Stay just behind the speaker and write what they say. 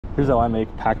Here's how I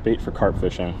make pack bait for carp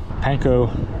fishing. Panko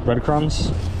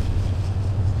breadcrumbs,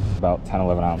 about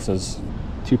 10-11 ounces.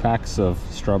 2 packs of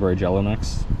strawberry jello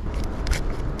mix.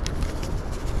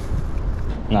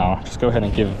 Now, just go ahead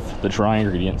and give the dry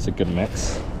ingredients a good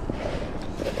mix.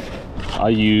 I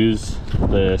use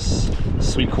this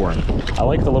sweet corn. I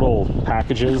like the little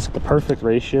packages. The perfect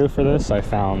ratio for this I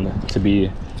found to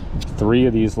be 3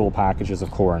 of these little packages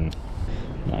of corn.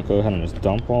 Now go ahead and just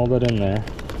dump all that in there.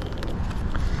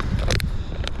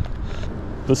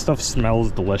 This stuff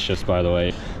smells delicious, by the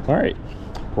way. All right,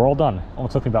 we're all done. Only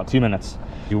took me about 2 minutes.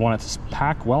 You want it to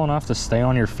pack well enough to stay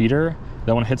on your feeder,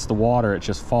 then when it hits the water, it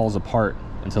just falls apart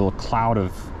into a cloud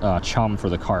of chum for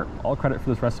the carp. All credit for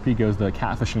this recipe goes to the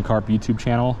Catfish and Carp YouTube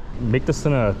channel. Make this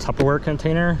in a Tupperware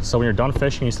container, so when you're done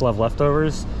fishing, you still have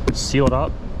leftovers, seal it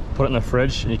up, put it in the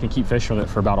fridge, and you can keep fishing with it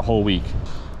for about a whole week.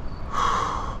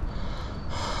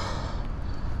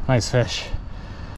 Nice fish.